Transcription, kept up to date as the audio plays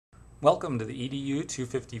Welcome to the EDU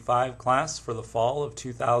 255 class for the fall of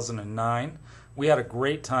 2009. We had a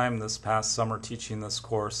great time this past summer teaching this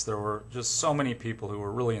course. There were just so many people who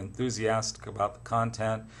were really enthusiastic about the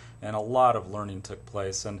content, and a lot of learning took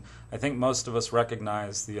place. And I think most of us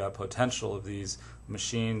recognize the potential of these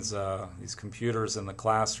machines, these computers in the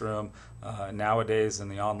classroom, nowadays in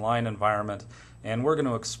the online environment. And we're going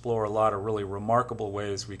to explore a lot of really remarkable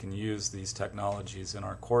ways we can use these technologies in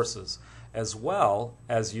our courses, as well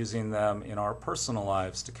as using them in our personal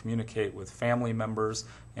lives to communicate with family members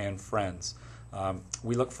and friends.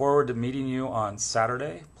 We look forward to meeting you on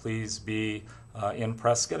Saturday. Please be in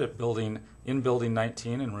Prescott at Building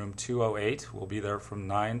 19 in room 208. We'll be there from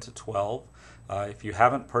 9 to 12. If you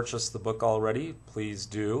haven't purchased the book already, please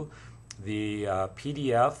do. The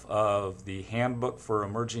PDF of the Handbook for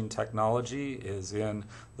Emerging Technology is in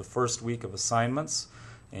the first week of assignments,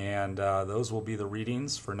 and those will be the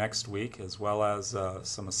readings for next week, as well as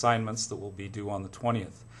some assignments that will be due on the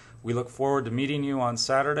 20th. We look forward to meeting you on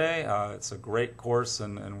Saturday. It's a great course,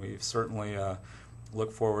 and we certainly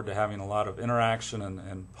look forward to having a lot of interaction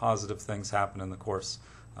and positive things happen in the course.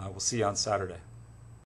 We'll see you on Saturday.